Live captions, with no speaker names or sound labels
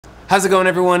How's it going,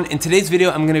 everyone? In today's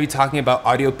video, I'm gonna be talking about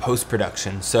audio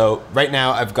post-production. So right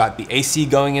now I've got the AC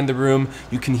going in the room.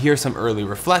 You can hear some early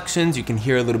reflections, you can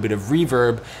hear a little bit of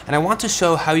reverb, and I want to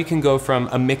show how you can go from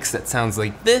a mix that sounds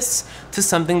like this to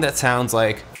something that sounds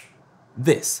like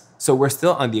this. So we're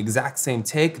still on the exact same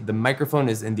take, the microphone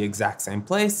is in the exact same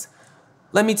place.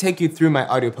 Let me take you through my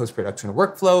audio post-production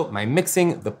workflow, my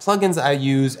mixing, the plugins I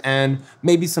use, and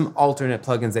maybe some alternate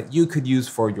plugins that you could use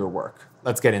for your work.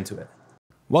 Let's get into it.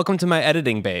 Welcome to my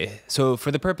editing bay. So for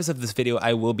the purpose of this video,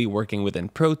 I will be working within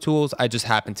Pro Tools. I just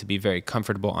happen to be very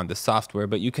comfortable on the software,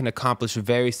 but you can accomplish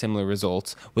very similar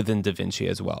results within DaVinci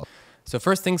as well. So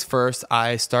first things first,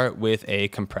 I start with a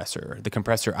compressor. The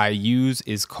compressor I use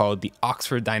is called the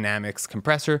Oxford Dynamics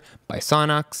compressor by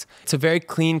Sonnox. It's a very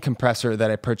clean compressor that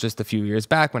I purchased a few years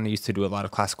back when I used to do a lot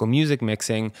of classical music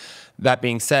mixing. That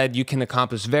being said, you can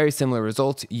accomplish very similar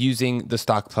results using the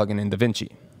stock plugin in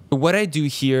DaVinci. What I do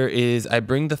here is I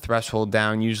bring the threshold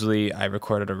down. Usually I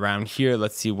record it around here.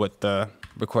 Let's see what the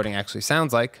recording actually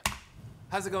sounds like.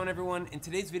 How's it going, everyone? In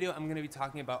today's video, I'm gonna be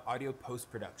talking about audio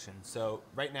post-production. So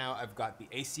right now I've got the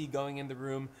AC going in the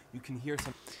room. You can hear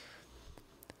some.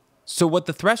 So what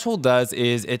the threshold does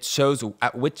is it shows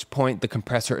at which point the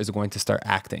compressor is going to start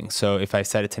acting. So if I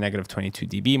set it to negative 22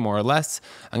 dB, more or less,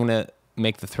 I'm gonna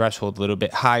make the threshold a little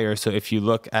bit higher. So if you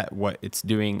look at what it's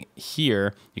doing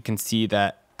here, you can see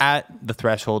that at the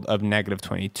threshold of negative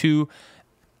 22,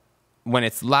 when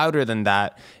it's louder than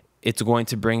that, it's going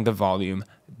to bring the volume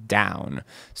down.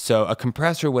 So a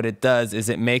compressor, what it does is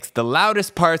it makes the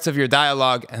loudest parts of your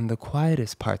dialogue and the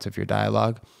quietest parts of your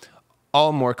dialogue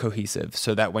all more cohesive,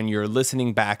 so that when you're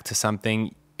listening back to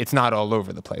something, it's not all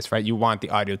over the place, right? You want the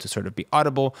audio to sort of be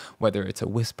audible, whether it's a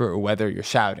whisper or whether you're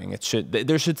shouting.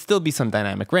 There should still be some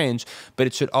dynamic range, but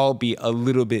it should all be a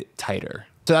little bit tighter.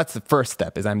 So that's the first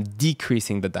step, is I'm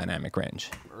decreasing the dynamic range.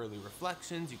 Early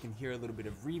reflections, you can hear a little bit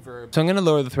of reverb. So I'm gonna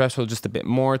lower the threshold just a bit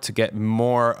more to get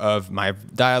more of my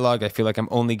dialogue. I feel like I'm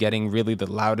only getting really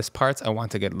the loudest parts. I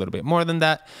want to get a little bit more than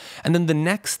that. And then the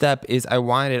next step is I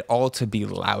want it all to be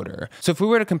louder. So if we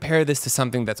were to compare this to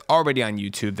something that's already on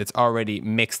YouTube, that's already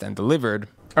mixed and delivered.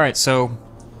 All right, so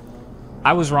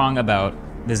I was wrong about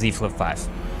the Z Flip 5.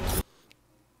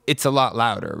 It's a lot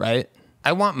louder, right?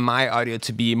 I want my audio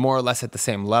to be more or less at the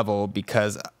same level,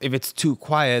 because if it's too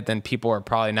quiet, then people are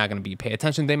probably not going to be paying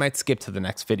attention. They might skip to the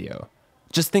next video.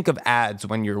 Just think of ads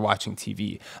when you're watching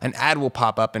TV. An ad will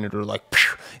pop up and it'll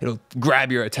it'll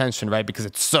grab your attention, right? Because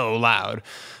it's so loud.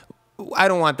 I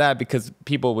don't want that, because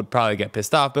people would probably get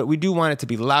pissed off, but we do want it to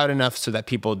be loud enough so that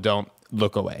people don't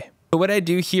look away. So what I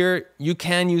do here, you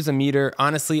can use a meter.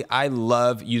 Honestly, I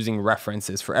love using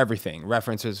references for everything.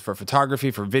 References for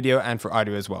photography, for video, and for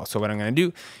audio as well. So what I'm gonna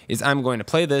do is I'm going to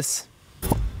play this.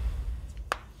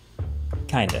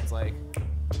 Kinda.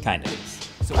 Kinda.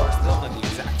 So we're still on the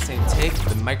exact same take.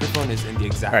 The microphone is in the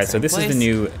exact same place. All right, so this is the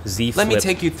new Z Flip 5 Let me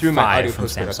take you through my audio from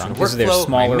post-production Samsung. This is their workflow,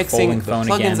 smaller my mixing, folding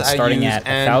phone again, starting at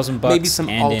 $1,000 maybe some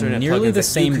and in nearly the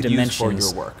same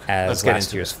dimensions as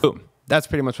last year's. Boom. That's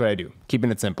pretty much what I do, keeping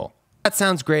it simple. That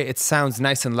sounds great. It sounds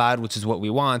nice and loud, which is what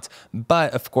we want.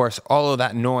 But of course, all of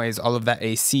that noise, all of that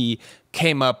AC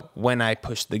came up when I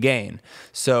pushed the gain.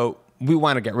 So we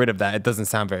want to get rid of that. It doesn't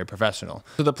sound very professional.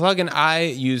 So the plugin I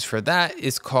use for that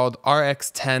is called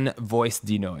RX10 Voice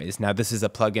Denoise. Now this is a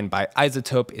plugin by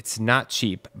Izotope. It's not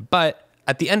cheap, but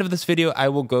at the end of this video, I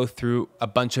will go through a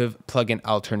bunch of plugin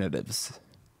alternatives.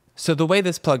 So the way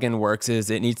this plugin works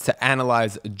is it needs to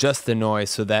analyze just the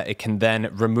noise so that it can then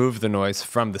remove the noise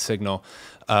from the signal.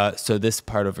 So this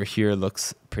part over here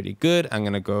looks pretty good. I'm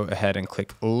gonna go ahead and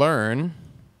click Learn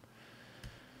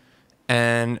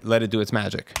and let it do its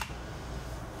magic.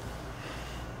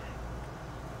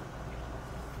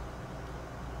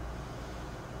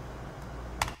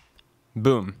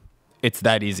 Boom, it's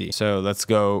that easy. So let's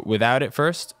go without it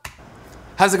first.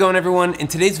 How's it going, everyone? In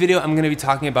today's video, I'm gonna be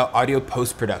talking about audio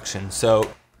post-production.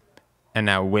 And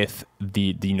now with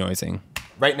the denoising.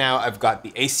 Right now, I've got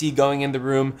the AC going in the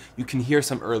room. You can hear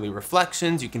some early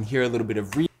reflections. You can hear a little bit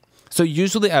of So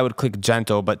usually I would click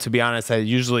gentle, but to be honest, I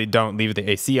usually don't leave the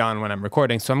AC on when I'm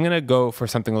recording. So I'm gonna go for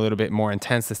something a little bit more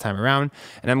intense this time around,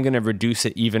 and I'm gonna reduce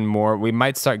it even more. We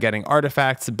might start getting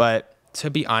artifacts, but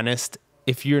to be honest,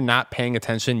 if you're not paying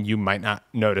attention, you might not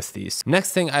notice these.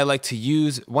 Next thing I like to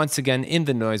use, once again in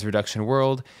the noise reduction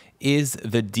world, is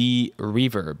the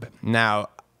D-reverb. Now,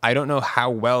 I don't know how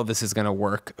well this is gonna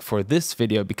work for this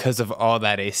video because of all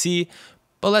that AC,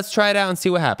 but let's try it out and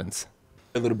see what happens.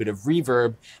 A little bit of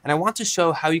reverb, and I want to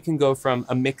show how you can go from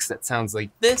a mix that sounds like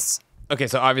this. Okay,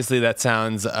 so obviously that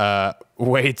sounds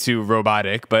way too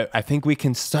robotic, but I think we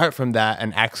can start from that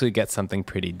and actually get something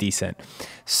pretty decent.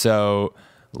 So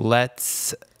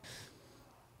Let's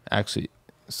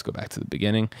go back to the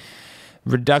beginning.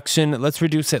 Reduction, let's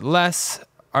reduce it less.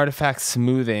 Artifact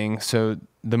smoothing. So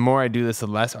the more I do this, the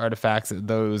less artifacts,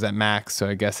 those at max. So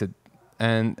I guess it,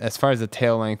 and as far as the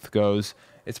tail length goes,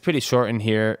 it's pretty short in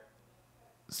here.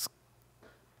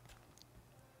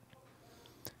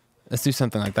 Let's do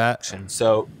something like that.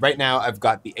 So right now I've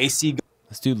got the AC.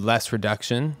 Let's do less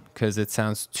reduction because it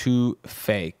sounds too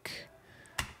fake.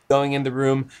 Going in the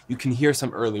room, you can hear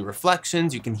some early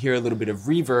reflections. You can hear a little bit of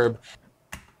reverb.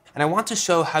 And I want to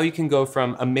show how you can go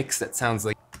from a mix that sounds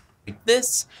like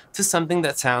this to something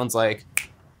that sounds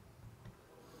like,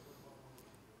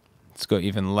 let's go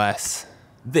even less,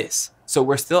 this. So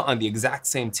we're still on the exact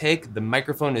same take. The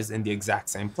microphone is in the exact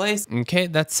same place. Okay,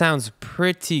 that sounds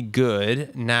pretty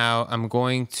good. Now I'm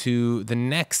going to, the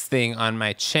next thing on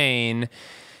my chain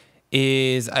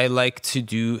is I like to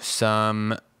do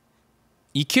some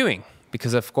EQing,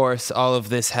 because of course all of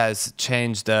this has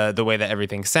changed the way that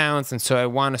everything sounds, and so I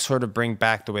want to sort of bring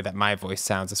back the way that my voice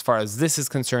sounds. As far as this is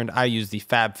concerned, I use the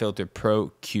Fabfilter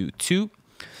Pro Q2.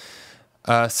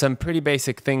 Some pretty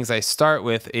basic things I start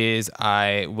with is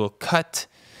I will cut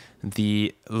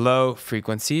the low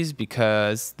frequencies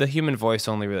because the human voice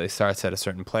only really starts at a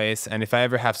certain place. And if I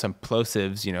ever have some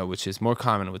plosives, you know, which is more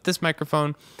common with this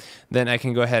microphone, then I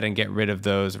can go ahead and get rid of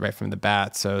those right from the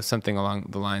bat. So something along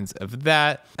the lines of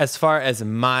that. As far as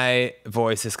my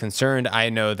voice is concerned, I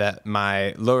know that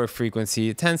my lower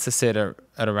frequency tends to sit at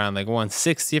around like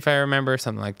 160, if I remember,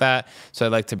 something like that. So I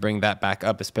like to bring that back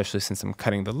up, especially since I'm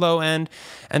cutting the low end.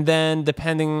 And then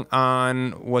depending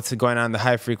on what's going on in the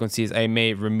high frequencies, I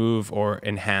may remove or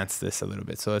enhance this a little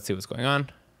bit. So let's see what's going on.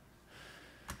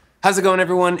 How's it going,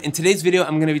 everyone? In today's video,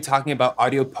 I'm gonna be talking about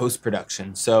audio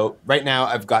post-production. So right now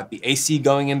I've got the AC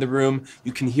going in the room.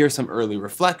 You can hear some early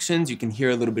reflections. You can hear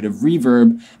a little bit of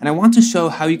reverb. And I want to show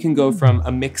how you can go from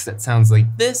a mix that sounds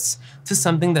like this to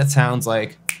something that sounds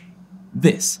like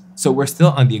this. So we're still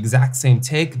on the exact same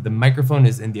take. The microphone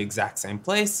is in the exact same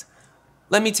place.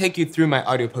 Let me take you through my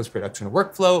audio post-production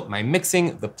workflow, my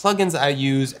mixing, the plugins I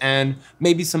use, and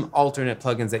maybe some alternate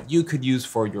plugins that you could use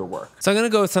for your work. So I'm gonna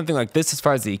go with something like this as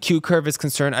far as the EQ curve is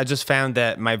concerned. I just found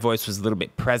that my voice was a little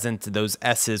bit present. Those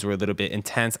S's were a little bit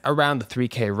intense around the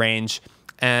 3K range.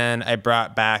 And I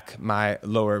brought back my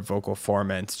lower vocal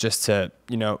formants just to,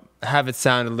 you know, have it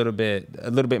sound a little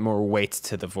bit more weight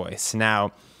to the voice.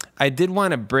 Now, I did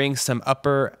want to bring some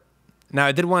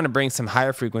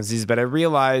higher frequencies, but I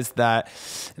realized that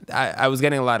I was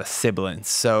getting a lot of sibilance.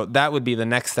 So that would be the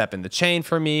next step in the chain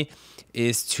for me,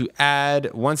 is to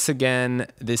add, once again,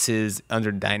 this is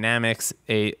under dynamics,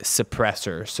 a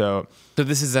suppressor. So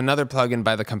this is another plugin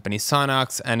by the company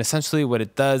Sonnox, and essentially what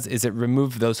it does is it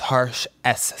removes those harsh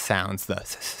S sounds.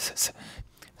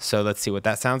 So let's see what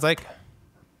that sounds like.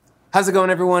 How's it going,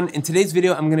 everyone? In today's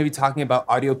video, I'm gonna be talking about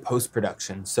audio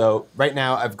post-production. So right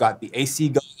now I've got the AC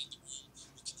going.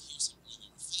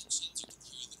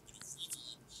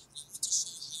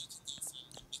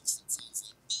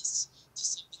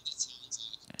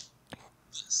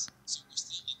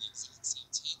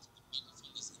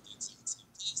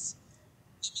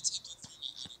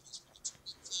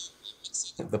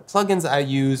 The plugins I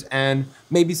use, and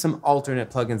maybe some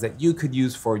alternate plugins that you could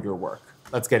use for your work.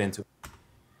 Let's get into it.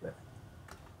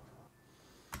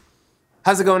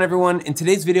 How's it going, everyone? In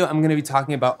today's video, I'm gonna be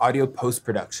talking about audio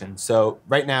post-production. So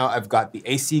right now I've got the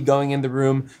AC going in the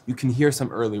room. You can hear some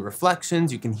early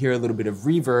reflections. You can hear a little bit of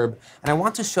reverb. And I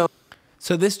want to show,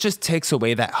 so this just takes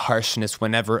away that harshness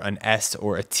whenever an S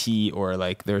or a T, or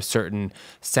like there are certain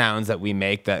sounds that we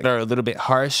make that are a little bit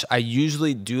harsh. I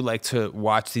usually do like to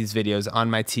watch these videos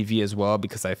on my TV as well,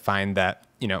 because I find that,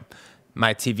 you know,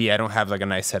 my TV, I don't have like a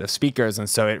nice set of speakers, and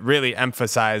so it really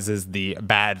emphasizes the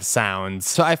bad sounds.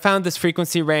 So I found this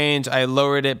frequency range, I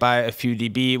lowered it by a few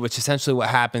dB, which essentially what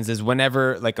happens is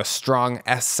whenever like a strong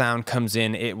S sound comes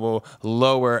in, it will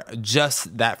lower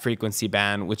just that frequency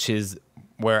band, which is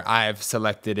where I've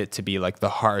selected it to be like the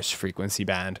harsh frequency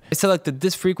band. I selected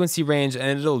this frequency range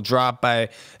and it'll drop by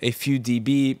a few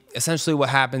dB. Essentially what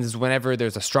happens is whenever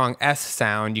there's a strong S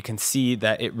sound, you can see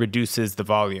that it reduces the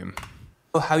volume.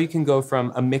 How you can go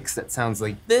from a mix that sounds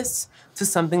like this to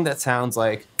something that sounds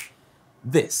like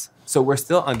this. So we're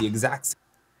still on the exact same.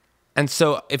 And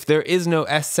so if there is no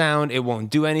S sound, it won't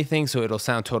do anything, so it'll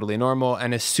sound totally normal.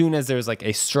 And as soon as there's like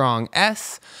a strong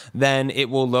S, then it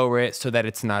will lower it so that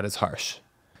it's not as harsh.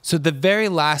 So the very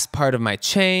last part of my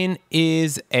chain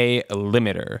is a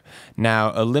limiter. Now,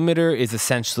 a limiter is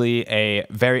essentially a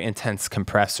very intense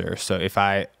compressor. So if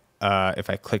I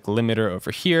click limiter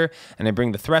over here and I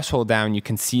bring the threshold down, you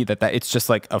can see that it's just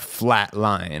like a flat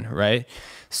line, right?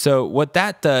 So what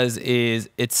that does is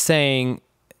it's saying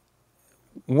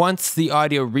once the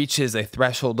audio reaches a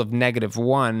threshold of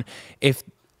 -1, if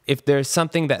there's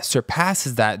something that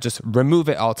surpasses that, just remove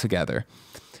it altogether.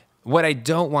 What I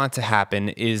don't want to happen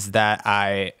is that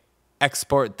I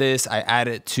export this, I add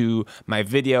it to my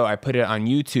video, I put it on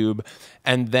YouTube,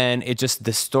 and then it just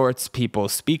distorts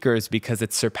people's speakers because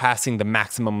it's surpassing the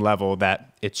maximum level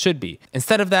that it should be.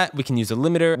 Instead of that, we can use a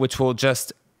limiter, which will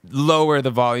just lower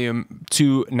the volume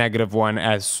to -1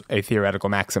 as a theoretical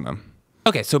maximum.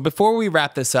 Okay, so before we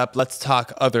wrap this up, let's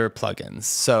talk other plugins.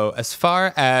 So as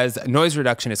far as noise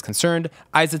reduction is concerned,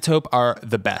 Izotope are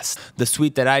the best. The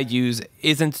suite that I use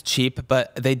isn't cheap,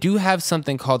 but they do have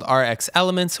something called RX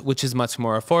Elements, which is much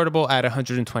more affordable at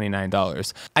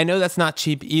 $129. I know that's not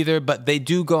cheap either, but they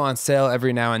do go on sale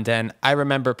every now and then. I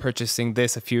remember purchasing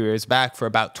this a few years back for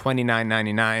about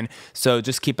 $29.99, so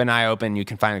just keep an eye open, you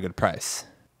can find a good price.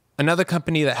 Another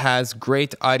company that has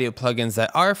great audio plugins that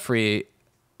are free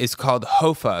is called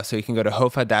Hofa. So you can go to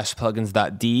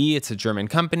hofa-plugins.de, it's a German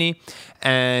company,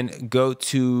 and go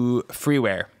to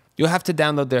freeware. You'll have to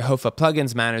download their Hofa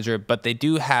plugins manager, but they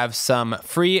do have some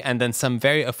free and then some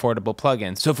very affordable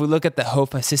plugins. So if we look at the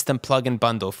Hofa system plugin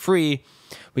bundle free,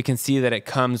 we can see that it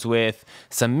comes with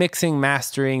some mixing,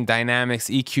 mastering, dynamics,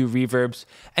 EQ, reverbs.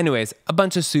 Anyways, a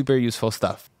bunch of super useful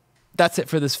stuff. That's it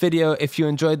for this video. If you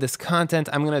enjoyed this content,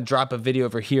 I'm gonna drop a video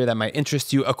over here that might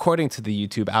interest you according to the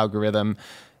YouTube algorithm.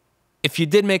 If you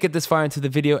did make it this far into the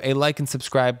video, a like and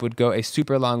subscribe would go a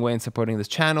super long way in supporting this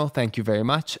channel. Thank you very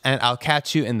much, and I'll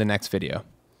catch you in the next video.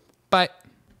 Bye.